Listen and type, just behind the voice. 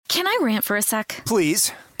Can I rant for a sec?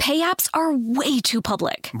 Please. Pay apps are way too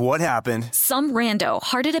public. What happened? Some rando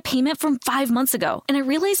hearted a payment from 5 months ago, and I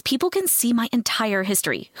realized people can see my entire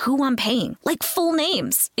history, who I'm paying, like full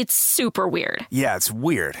names. It's super weird. Yeah, it's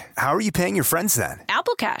weird. How are you paying your friends then?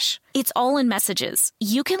 Apple Cash. It's all in messages.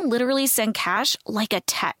 You can literally send cash like a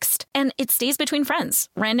text, and it stays between friends.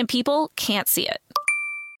 Random people can't see it.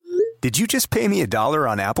 Did you just pay me $1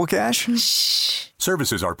 on Apple Cash? Shh.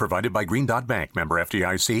 Services are provided by Green Dot Bank. Member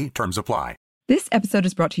FDIC. Terms apply. This episode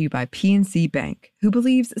is brought to you by PNC Bank, who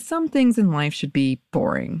believes some things in life should be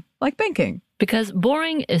boring, like banking. Because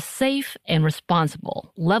boring is safe and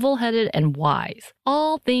responsible, level-headed and wise.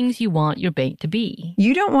 All things you want your bank to be.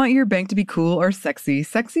 You don't want your bank to be cool or sexy.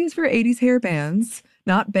 Sexy is for 80s hair bands,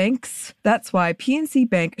 not banks. That's why PNC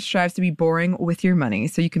Bank strives to be boring with your money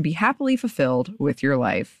so you can be happily fulfilled with your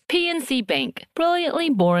life. PNC Bank,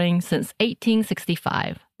 brilliantly boring since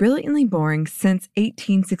 1865. Brilliantly Boring Since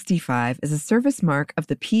 1865 is a service mark of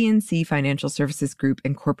the PNC Financial Services Group,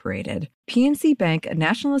 Incorporated. PNC Bank, a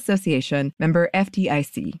National Association, member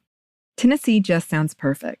FDIC. Tennessee just sounds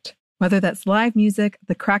perfect. Whether that's live music,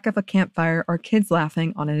 the crack of a campfire, or kids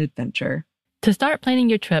laughing on an adventure. To start planning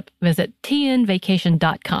your trip, visit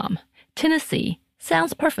tnvacation.com. Tennessee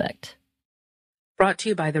sounds perfect. Brought to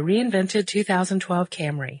you by the reinvented 2012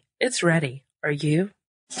 Camry. It's ready. Are you?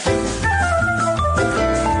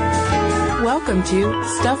 Welcome to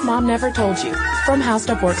Stuff Mom Never Told You from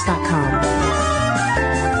HowStuffWorks.com.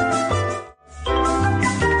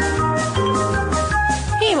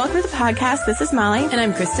 Hey, welcome to the podcast. This is Molly. And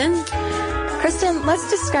I'm Kristen. Kristen, let's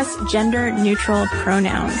discuss gender-neutral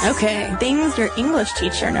pronouns. Okay. Things your English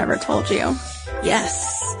teacher never told you.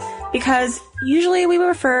 Yes. Because usually we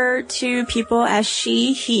refer to people as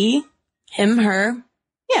she, he. Him, her.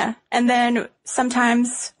 Yeah. And then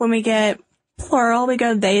sometimes when we get plural, we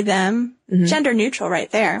go they, them. Mm-hmm. Gender neutral right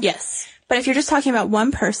there. Yes. But if you're just talking about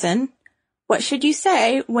one person, what should you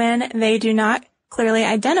say when they do not clearly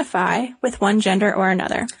identify with one gender or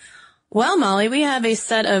another? Well, Molly, we have a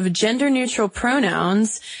set of gender-neutral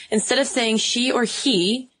pronouns. Instead of saying she or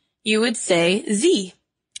he, you would say Z.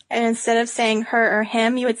 And instead of saying her or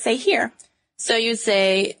him, you would say here. So you would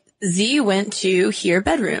say Z went to her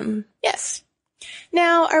bedroom. Yes.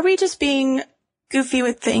 Now, are we just being goofy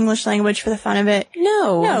with the English language for the fun of it?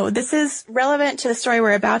 No, this is relevant to the story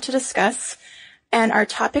we're about to discuss and our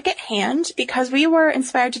topic at hand, because we were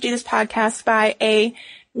inspired to do this podcast by a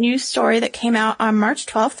news story that came out on March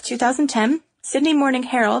 12th, 2010, Sydney Morning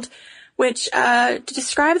Herald, which to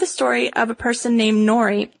describe the story of a person named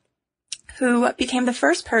Nori, who became the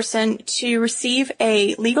first person to receive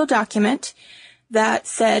a legal document that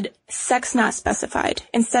said sex not specified.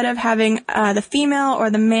 Instead of having the female or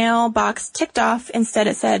the male box ticked off, instead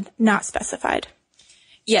it said not specified.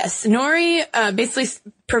 Yes, Nori basically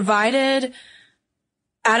provided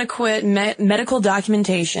adequate medical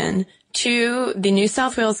documentation to the New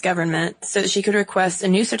South Wales government so that she could request a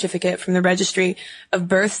new certificate from the Registry of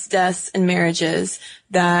Births, Deaths, and Marriages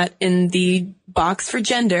that in the box for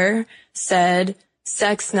gender said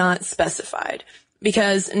sex not specified.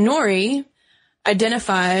 Because Nori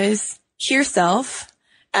identifies herself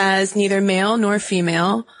as neither male nor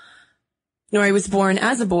female. Nori was born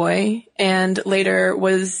as a boy and later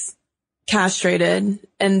was castrated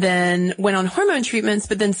and then went on hormone treatments,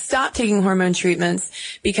 but then stopped taking hormone treatments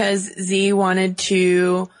because Z wanted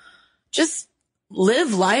to just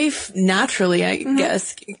live life naturally, I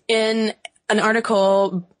guess. In an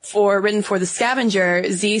article written for The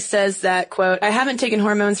Scavenger, Z says that, quote, "I haven't taken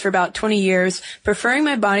hormones for about 20 years, preferring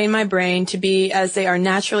my body and my brain to be as they are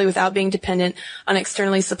naturally without being dependent on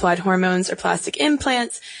externally supplied hormones or plastic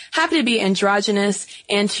implants. Happy to be androgynous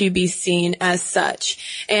and to be seen as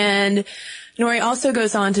such." And Nori also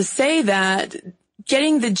goes on to say that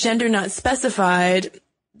getting the gender not specified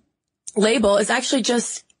label is actually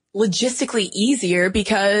just logistically easier,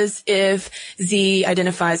 because if Z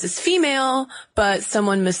identifies as female, but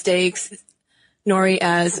someone mistakes Nori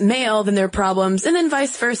as male, then there are problems, and then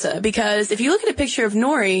vice versa. Because if you look at a picture of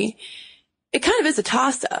Nori, it kind of is a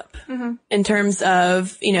toss-up in terms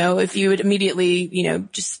of, if you would immediately,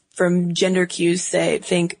 just from gender cues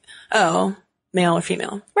think, oh, male or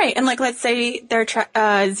female. Right. And let's say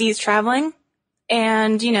Z's traveling.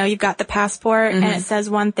 And, you've got the passport and it says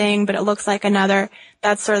one thing, but it looks like another.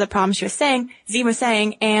 That's sort of the problem Z was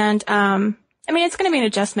saying. And, it's going to be an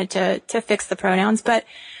adjustment to fix the pronouns, but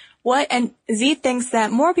and Z thinks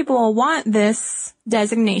that more people will want this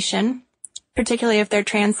designation, particularly if they're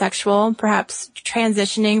transsexual, perhaps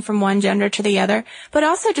transitioning from one gender to the other, but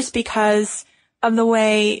also just because of the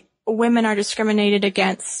way women are discriminated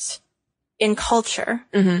against in culture.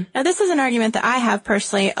 Mm-hmm. Now, this is an argument that I have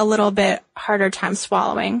personally a little bit harder time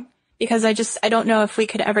swallowing, because I don't know if we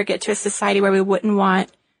could ever get to a society where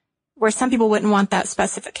where some people wouldn't want that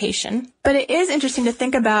specification. But it is interesting to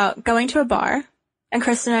think about going to a bar, and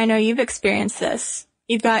Kristen, I know you've experienced this.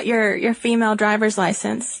 You've got your female driver's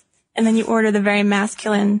license, and then you order the very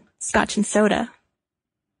masculine scotch and soda.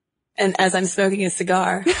 And as I'm smoking a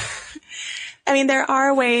cigar. I mean, there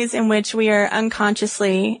are ways in which we are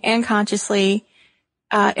unconsciously and consciously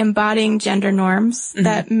embodying gender norms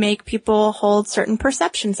that make people hold certain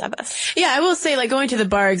perceptions of us. Yeah, I will say, like, going to the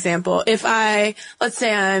bar example, if let's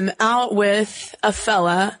say I'm out with a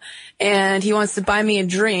fella and he wants to buy me a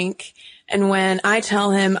drink, and when I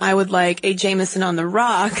tell him I would like a Jameson on the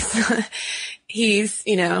rocks, he's,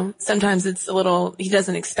 sometimes it's a little, he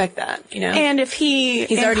doesn't expect that, And if he's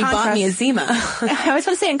already bought me a Zima. I always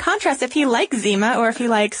want to say, in contrast, if he likes Zima, or if he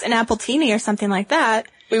likes an Appletini or something like that,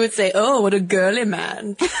 we would say, oh, what a girly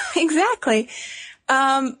man. Exactly.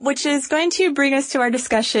 Which is going to bring us to our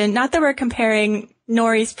discussion. Not that we're comparing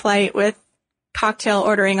Nori's plight with cocktail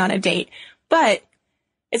ordering on a date, but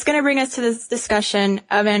it's going to bring us to this discussion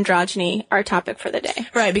of androgyny, our topic for the day.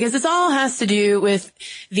 Right, because this all has to do with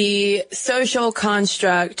the social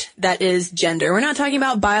construct that is gender. We're not talking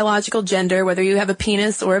about biological gender, whether you have a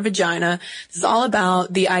penis or a vagina. This is all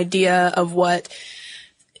about the idea of what,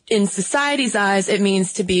 in society's eyes, it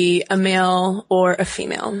means to be a male or a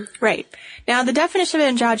female. Right. Now, the definition of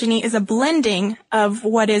androgyny is a blending of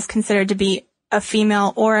what is considered to be a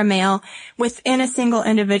female or a male within a single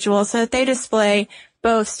individual, so that they display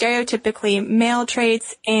both stereotypically male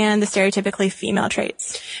traits and the stereotypically female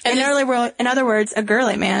traits. And in other words, a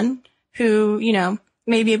girly man who,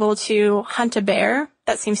 may be able to hunt a bear,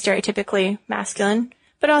 that seems stereotypically masculine,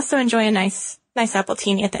 but also enjoy a nice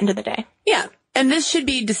Appletini at the end of the day. Yeah. And this should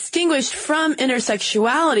be distinguished from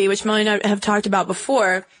intersexuality, which Molly and I have talked about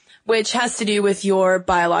before, which has to do with your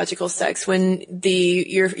biological sex, when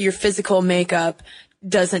your physical makeup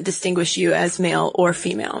doesn't distinguish you as male or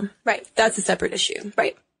female. Right. That's a separate issue.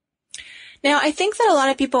 Right. Now, I think that a lot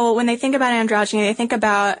of people, when they think about androgyny, they think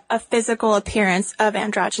about a physical appearance of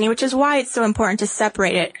androgyny, which is why it's so important to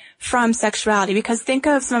separate it from sexuality. Because think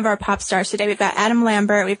of some of our pop stars today. We've got Adam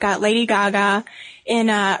Lambert. We've got Lady Gaga. In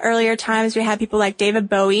earlier times, we had people like David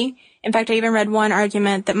Bowie. In fact, I even read one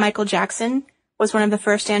argument that Michael Jackson was one of the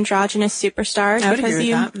first androgynous superstars, because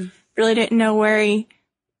you really didn't know where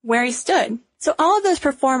he stood. So all of those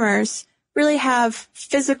performers really have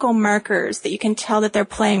physical markers that you can tell that they're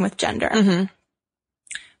playing with gender. Mm-hmm.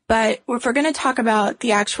 But if we're going to talk about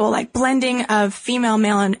the actual blending of female,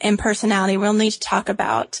 male, and personality, we'll need to talk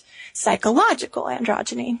about psychological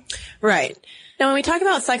androgyny. Right. Now, when we talk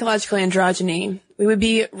about psychological androgyny, we would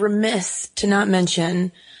be remiss to not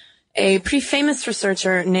mention a pretty famous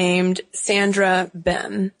researcher named Sandra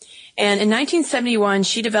Bem. And in 1971,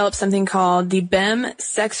 she developed something called the Bem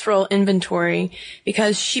Sex Role Inventory,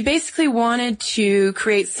 because she basically wanted to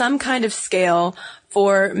create some kind of scale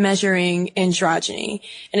for measuring androgyny.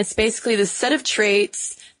 And it's basically the set of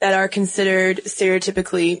traits that are considered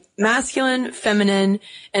stereotypically masculine, feminine,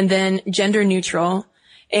 and then gender neutral.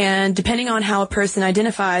 And depending on how a person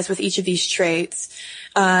identifies with each of these traits,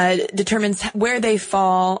 determines where they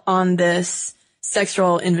fall on this sex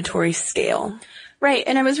role inventory scale. Right.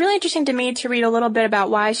 And it was really interesting to me to read a little bit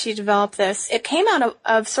about why she developed this. It came out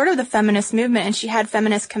of sort of the feminist movement, and she had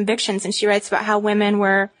feminist convictions, and she writes about how women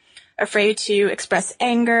were afraid to express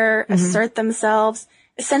anger, assert themselves,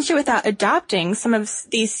 essentially without adopting some of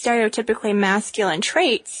these stereotypically masculine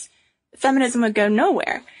traits. Feminism would go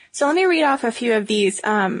nowhere. So let me read off a few of these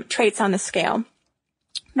traits on the scale.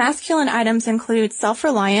 Masculine items include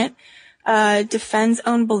self-reliant, defends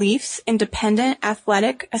own beliefs, independent,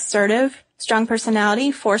 athletic, assertive, strong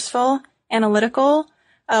personality, forceful, analytical,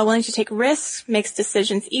 willing to take risks, makes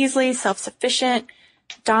decisions easily, self-sufficient,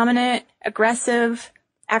 dominant, aggressive,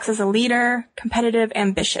 acts as a leader, competitive,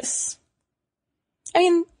 ambitious. I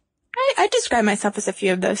mean, I describe myself as a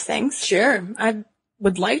few of those things. Sure. I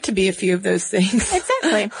would like to be a few of those things.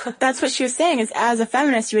 Exactly. That's what she was saying, is as a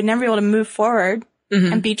feminist, you would never be able to move forward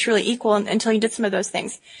and be truly equal until you did some of those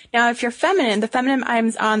things. Now, if you're feminine, the feminine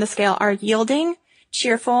items on the scale are yielding,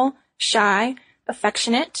 cheerful, shy,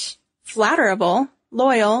 affectionate, flatterable,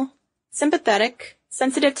 loyal, sympathetic,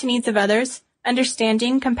 sensitive to needs of others,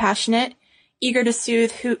 understanding, compassionate, eager to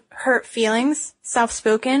soothe hurt feelings,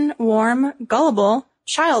 soft-spoken, warm, gullible,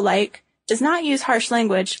 childlike, does not use harsh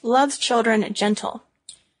language, loves children, gentle.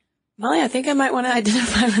 Molly, I think I might want to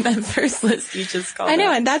identify with that first list you just called. I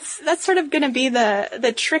know, and that's sort of going to be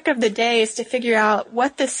the trick of the day, is to figure out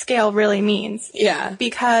what this scale really means. Yeah.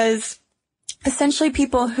 Because essentially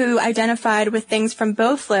people who identified with things from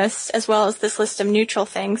both lists, as well as this list of neutral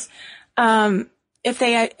things, if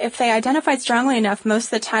they identified strongly enough most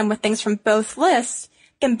of the time with things from both lists,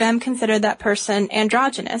 then BEM considered that person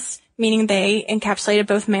androgynous, meaning they encapsulated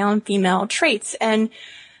both male and female traits. And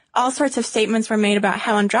all sorts of statements were made about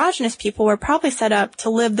how androgynous people were probably set up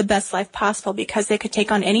to live the best life possible because they could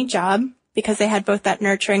take on any job, because they had both that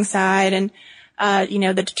nurturing side and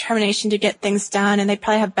the determination to get things done, and they'd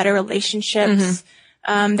probably have better relationships.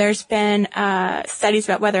 There's been studies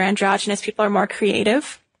about whether androgynous people are more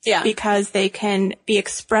creative. Yeah. Because they can be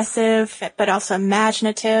expressive, but also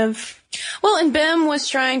imaginative. Well, and BEM was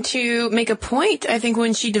trying to make a point, I think,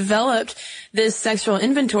 when she developed this sexual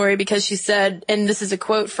inventory, because she said, and this is a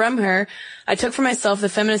quote from her, "I took for myself the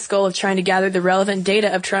feminist goal of trying to gather the relevant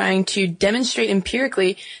data of trying to demonstrate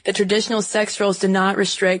empirically that traditional sex roles do not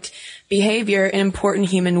restrict behavior in important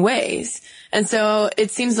human ways." And so it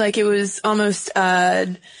seems like it was almost,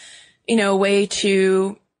 a way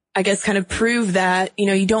to, I guess, kind of prove that,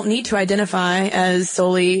 you don't need to identify as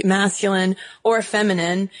solely masculine or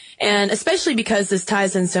feminine. And especially because this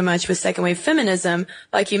ties in so much with second wave feminism,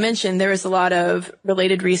 like you mentioned, there was a lot of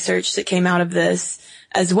related research that came out of this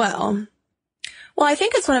as well. Well, I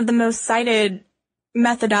think it's one of the most cited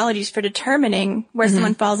methodologies for determining where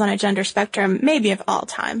someone falls on a gender spectrum, maybe of all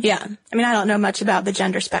time. Yeah. I mean, I don't know much about the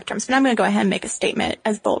gender spectrums, but I'm going to go ahead and make a statement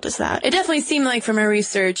as bold as that. It definitely seemed like from our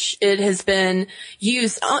research, it has been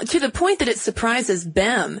used to the point that it surprises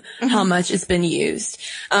BEM how much it's been used.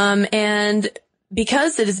 And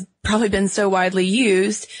because it has probably been so widely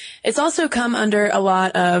used, it's also come under a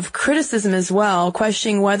lot of criticism as well,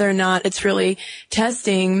 questioning whether or not it's really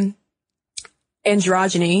testing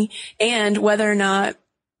androgyny and whether or not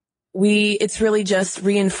it's really just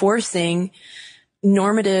reinforcing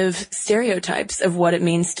normative stereotypes of what it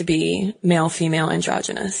means to be male, female,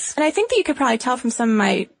 androgynous. And I think that you could probably tell from some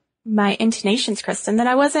of my intonations, Kristen, that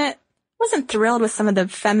I wasn't thrilled with some of the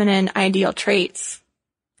feminine ideal traits.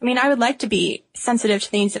 I mean, I would like to be sensitive to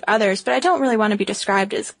the needs of others, but I don't really want to be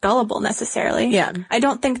described as gullible necessarily. Yeah. I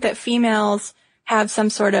don't think that females have some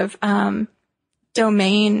sort of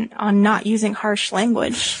domain on not using harsh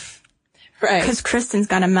language. Right. Because Kristen's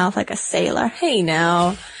got a mouth like a sailor. Hey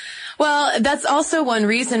now. Well, that's also one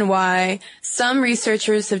reason why some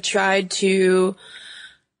researchers have tried to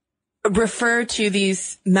refer to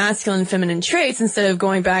these masculine feminine traits instead of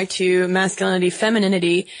going back to masculinity,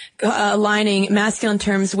 femininity, aligning masculine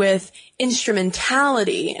terms with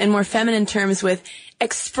instrumentality and more feminine terms with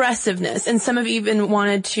expressiveness. And some have even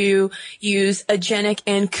wanted to use agenic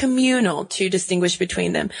and communal to distinguish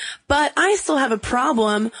between them. But I still have a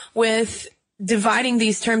problem with dividing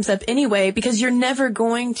these terms up anyway, because you're never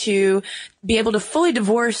going to be able to fully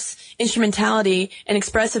divorce instrumentality and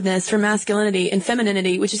expressiveness from masculinity and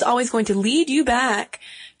femininity, which is always going to lead you back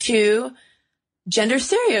to gender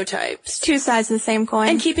stereotypes. Two sides of the same coin.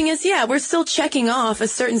 And keeping us, we're still checking off a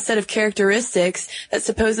certain set of characteristics that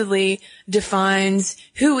supposedly defines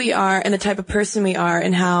who we are and the type of person we are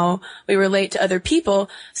and how we relate to other people.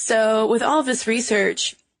 So with all of this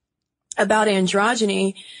research about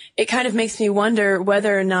androgyny, it kind of makes me wonder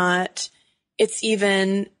whether or not it's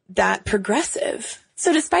even that progressive.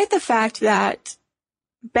 So despite the fact that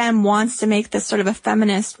BEM wants to make this sort of a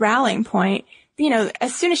feminist rallying point,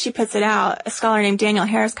 as soon as she puts it out, a scholar named Daniel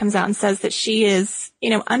Harris comes out and says that she is,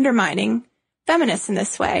 undermining feminists in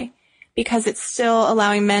this way because it's still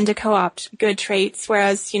allowing men to co-opt good traits,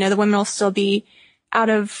 whereas, the women will still be out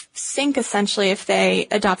of sync, essentially, if they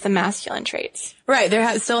adopt the masculine traits. Right.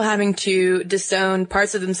 They're still having to disown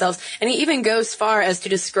parts of themselves. And he even goes far as to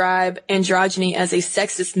describe androgyny as a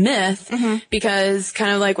sexist myth, because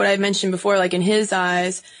kind of like what I mentioned before, like in his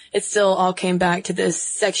eyes, it still all came back to this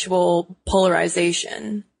sexual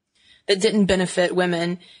polarization that didn't benefit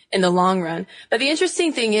women in the long run. But the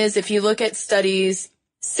interesting thing is, if you look at studies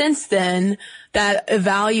since then that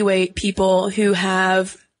evaluate people who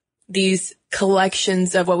have these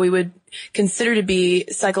collections of what we would consider to be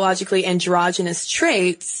psychologically androgynous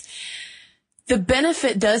traits, the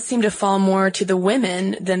benefit does seem to fall more to the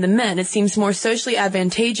women than the men. It seems more socially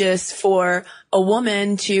advantageous for a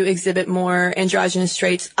woman to exhibit more androgynous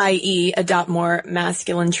traits, i.e. adopt more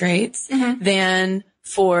masculine traits, than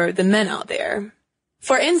for the men out there.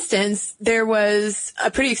 For instance, there was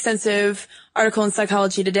a pretty extensive article in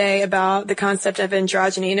Psychology Today about the concept of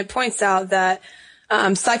androgyny, and it points out that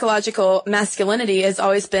psychological masculinity has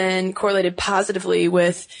always been correlated positively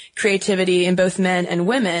with creativity in both men and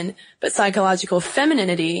women, but psychological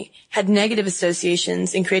femininity had negative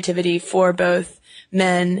associations in creativity for both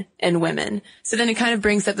men and women. So then it kind of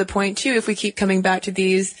brings up the point, too, if we keep coming back to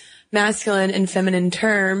these masculine and feminine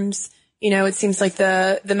terms, it seems like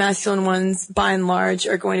the masculine ones, by and large,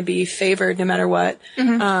 are going to be favored no matter what,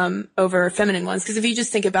 over feminine ones. Because if you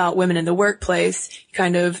just think about women in the workplace,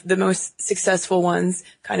 kind of the most successful ones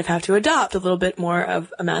kind of have to adopt a little bit more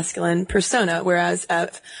of a masculine persona, whereas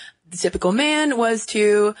if the typical man was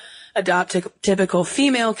to adopt typical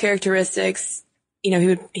female characteristics,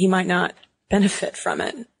 he might not benefit from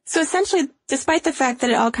it. So essentially, despite the fact that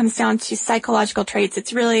it all comes down to psychological traits,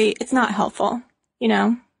 it's not helpful,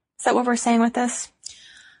 Is that what we're saying with this?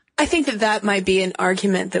 I think that might be an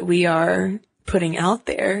argument that we are putting out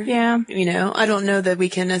there. Yeah. I don't know that we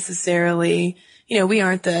can necessarily, we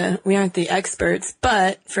aren't the experts,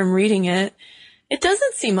 but from reading it, it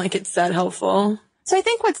doesn't seem like it's that helpful. So I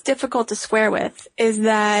think what's difficult to square with is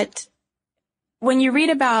that when you read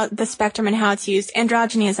about the spectrum and how it's used,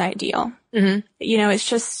 androgyny is ideal. Mm-hmm.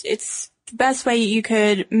 It's the best way you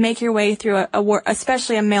could make your way through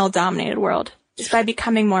especially a male-dominated world. Just by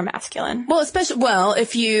becoming more masculine. Well,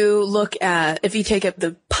 if you take up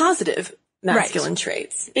the positive masculine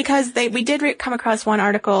traits. Because we did come across one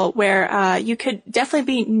article where, you could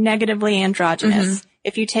definitely be negatively androgynous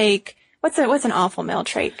if you take, what's an awful male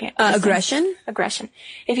trait? Aggression. Aggression.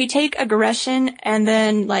 If you take aggression and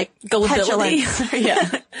then gullibility.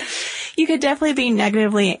 Yeah. You could definitely be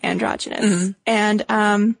negatively androgynous. And,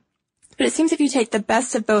 but it seems if you take the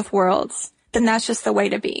best of both worlds, then that's just the way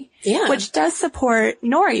to be. Yeah. Which does support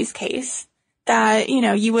Nori's case that,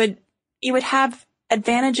 you would have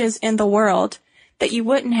advantages in the world that you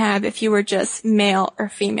wouldn't have if you were just male or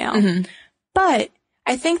female. Mm-hmm. But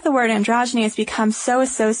I think the word androgyny has become so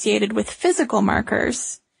associated with physical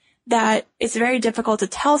markers that it's very difficult to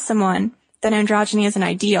tell someone that androgyny is an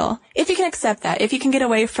ideal. If you can accept that, if you can get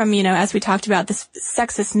away from, as we talked about, this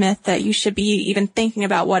sexist myth that you should be even thinking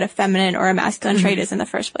about what a feminine or a masculine trait is in the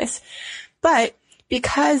first place. But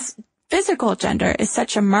because physical gender is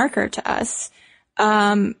such a marker to us,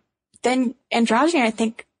 then androgyny, I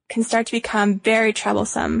think, can start to become very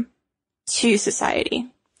troublesome to society.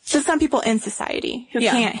 To some people in society who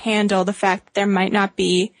can't handle the fact that there might not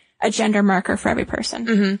be a gender marker for every person.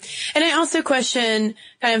 Mm-hmm. And I also question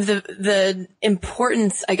kind of the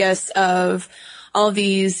importance, I guess, of all of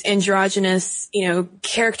these androgynous,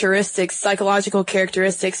 characteristics, psychological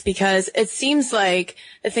characteristics, because it seems like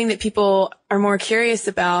the thing that people are more curious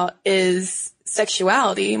about is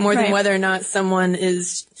sexuality more than whether or not someone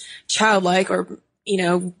is childlike or,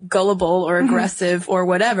 gullible or aggressive or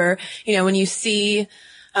whatever. When you see,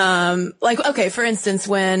 for instance,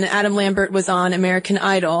 when Adam Lambert was on American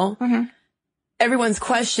Idol, everyone's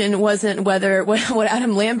question wasn't whether what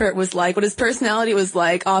Adam Lambert was like, what his personality was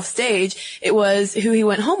like off stage. It was who he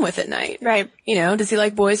went home with at night. Right. Does he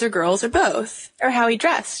like boys or girls or both? Or how he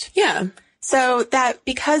dressed. Yeah. So that,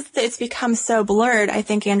 because it's become so blurred, I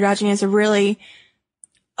think androgyny is a really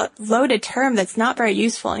loaded term that's not very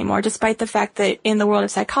useful anymore, despite the fact that in the world of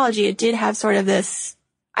psychology, it did have sort of this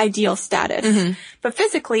ideal status. Mm-hmm. But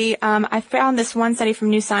physically, I found this one study from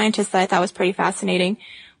New Scientist that I thought was pretty fascinating,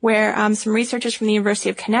 where some researchers from the University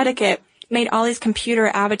of Connecticut made all these computer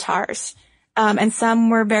avatars. And some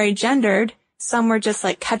were very gendered, some were just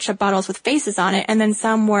like ketchup bottles with faces on it, and then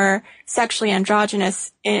some were sexually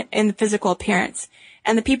androgynous in the physical appearance.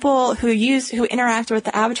 And the people who interacted with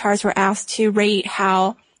the avatars were asked to rate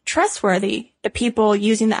how trustworthy the people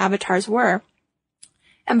using the avatars were.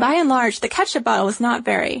 And by and large, the ketchup bottle was not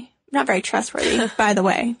very trustworthy, by the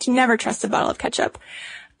way. To never trust a bottle of ketchup.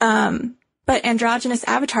 But androgynous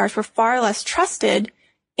avatars were far less trusted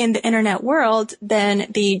in the internet world than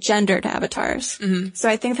the gendered avatars. Mm-hmm. So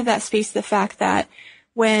I think that speaks to the fact that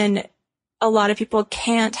when a lot of people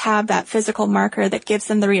can't have that physical marker that gives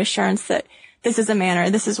them the reassurance that this is a man or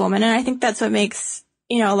this is a woman, and I think that's what makes,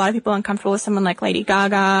 a lot of people uncomfortable with someone like Lady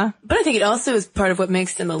Gaga. But I think it also is part of what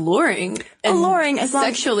makes them alluring and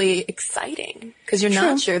sexually exciting. Because you're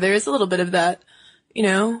not sure. There is a little bit of that,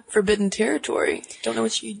 forbidden territory. Don't know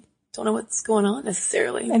what's going on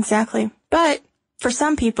necessarily. Exactly. But for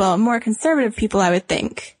some people, more conservative people, I would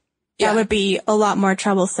think, that would be a lot more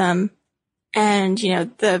troublesome. And,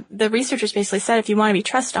 the researchers basically said if you want to be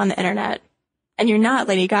trusted on the internet, and you're not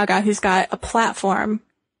Lady Gaga, who's got a platform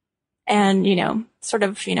and,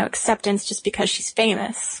 acceptance just because she's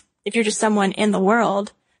famous. If you're just someone in the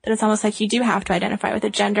world, then it's almost like you do have to identify with a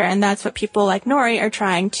gender, and that's what people like Nori are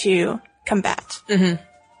trying to combat. Mm-hmm.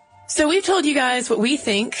 So we've told you guys what we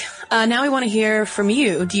think. Now we want to hear from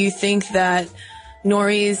you. Do you think that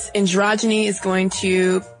Nori's androgyny is going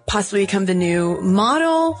to possibly become the new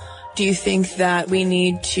model? Do you think that we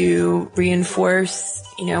need to reinforce,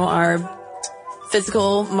 our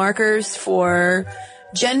physical markers for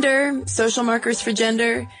gender, social markers for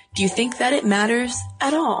gender? Do you think that it matters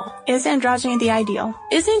at all? Is androgyny the ideal?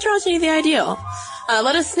 Is androgyny the ideal?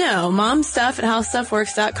 Let us know.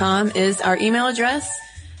 momstuff@howstuffworks.com is our email address.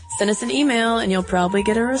 Send us an email and you'll probably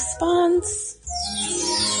get a response.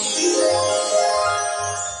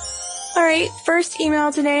 All right, first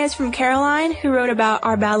email today is from Caroline, who wrote about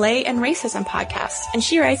our ballet and racism podcast. And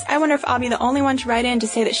she writes, I wonder if I'll be the only one to write in to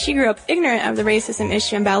say that she grew up ignorant of the racism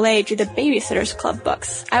issue in ballet through the Babysitters Club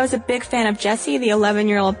books. I was a big fan of Jessie, the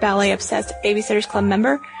 11-year-old ballet-obsessed Babysitters Club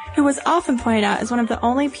member, who was often pointed out as one of the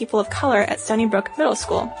only people of color at Stony Brook Middle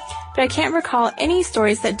School. But I can't recall any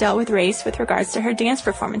stories that dealt with race with regards to her dance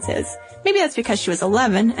performances. Maybe that's because she was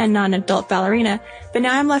 11 and not an adult ballerina, but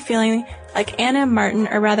now I'm left feeling like Anna Martin,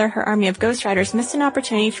 or rather her army of ghostwriters, missed an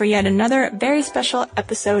opportunity for yet another very special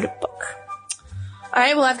episode book. All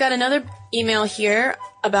right, well, I've got another email here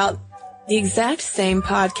about the exact same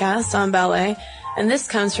podcast on ballet, and this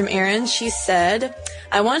comes from Erin. She said,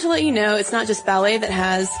 I wanted to let you know it's not just ballet that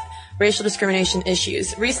has racial discrimination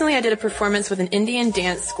issues. Recently, I did a performance with an Indian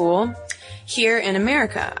dance school here in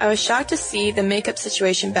America. I was shocked to see the makeup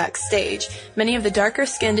situation backstage. Many of the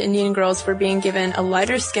darker-skinned Indian girls were being given a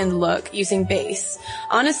lighter-skinned look using base.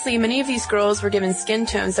 Honestly, many of these girls were given skin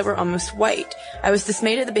tones that were almost white. I was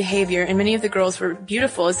dismayed at the behavior, and many of the girls were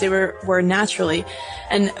beautiful as they were naturally,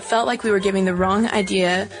 and felt like we were giving the wrong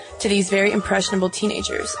idea to these very impressionable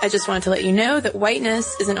teenagers. I just wanted to let you know that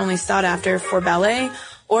whiteness isn't only sought after for ballet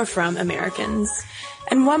or from Americans.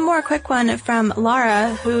 And one more quick one from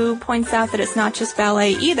Laura, who points out that it's not just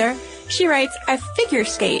ballet either. She writes, I figure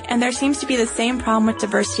skate, and there seems to be the same problem with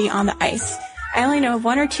diversity on the ice. I only know of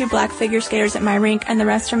 1 or 2 black figure skaters at my rink, and the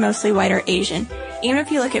rest are mostly white or Asian. Even if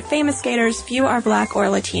you look at famous skaters, few are black or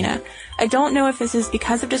Latina. I don't know if this is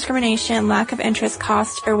because of discrimination, lack of interest,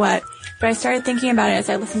 cost, or what, but I started thinking about it as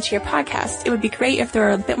I listened to your podcast. It would be great if there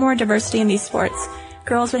were a bit more diversity in these sports.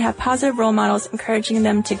 Girls would have positive role models encouraging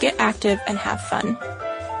them to get active and have fun.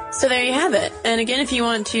 So there you have it. And again, if you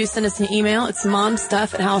want to send us an email, it's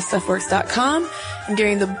momstuff@howstuffworks.com. And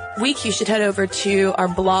during the week, you should head over to our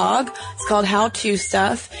blog. It's called How To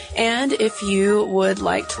Stuff. And if you would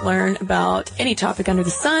like to learn about any topic under the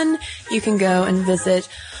sun, you can go and visit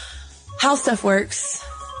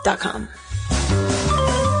howstuffworks.com.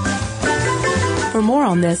 For more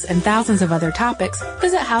on this and thousands of other topics,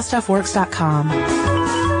 visit howstuffworks.com.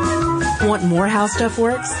 Want more How Stuff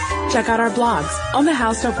Works? Check out our blogs on the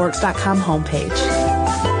howstuffworks.com homepage.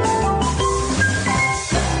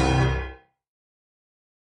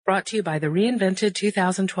 Brought to you by the reinvented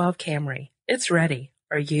 2012 Camry. It's ready.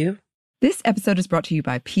 Are you? This episode is brought to you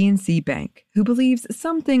by PNC Bank, who believes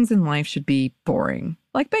some things in life should be boring,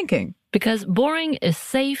 like banking. Because boring is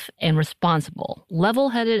safe and responsible,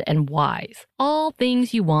 level-headed and wise. All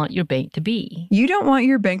things you want your bank to be. You don't want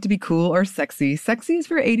your bank to be cool or sexy. Sexy is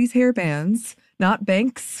for 80s hair bands, not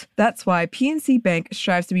banks. That's why PNC Bank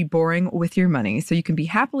strives to be boring with your money so you can be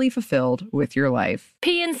happily fulfilled with your life.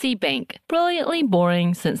 PNC Bank, brilliantly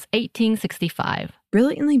boring since 1865.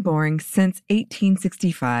 Brilliantly Boring Since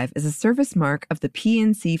 1865 is a service mark of the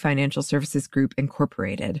PNC Financial Services Group,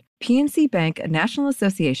 Incorporated. PNC Bank, a National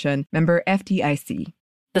Association, member FDIC.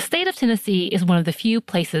 The state of Tennessee is one of the few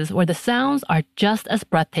places where the sounds are just as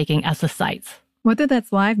breathtaking as the sights. Whether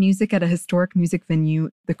that's live music at a historic music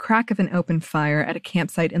venue, the crack of an open fire at a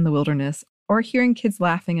campsite in the wilderness, or hearing kids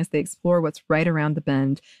laughing as they explore what's right around the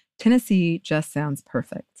bend, Tennessee just sounds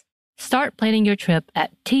perfect. Start planning your trip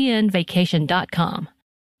at tnvacation.com.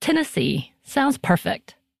 Tennessee sounds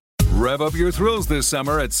perfect. Rev up your thrills this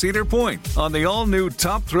summer at Cedar Point on the all-new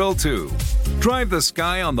Top Thrill 2. Drive the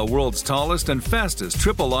sky on the world's tallest and fastest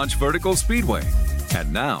triple-launch vertical speedway.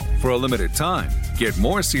 And now, for a limited time, get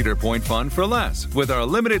more Cedar Point fun for less with our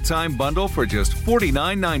limited-time bundle for just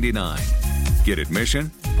 $49.99. Get admission,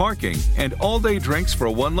 parking, and all-day drinks for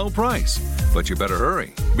one low price. But you better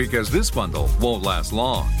hurry, because this bundle won't last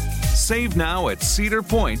long. Save now at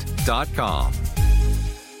cedarpoint.com.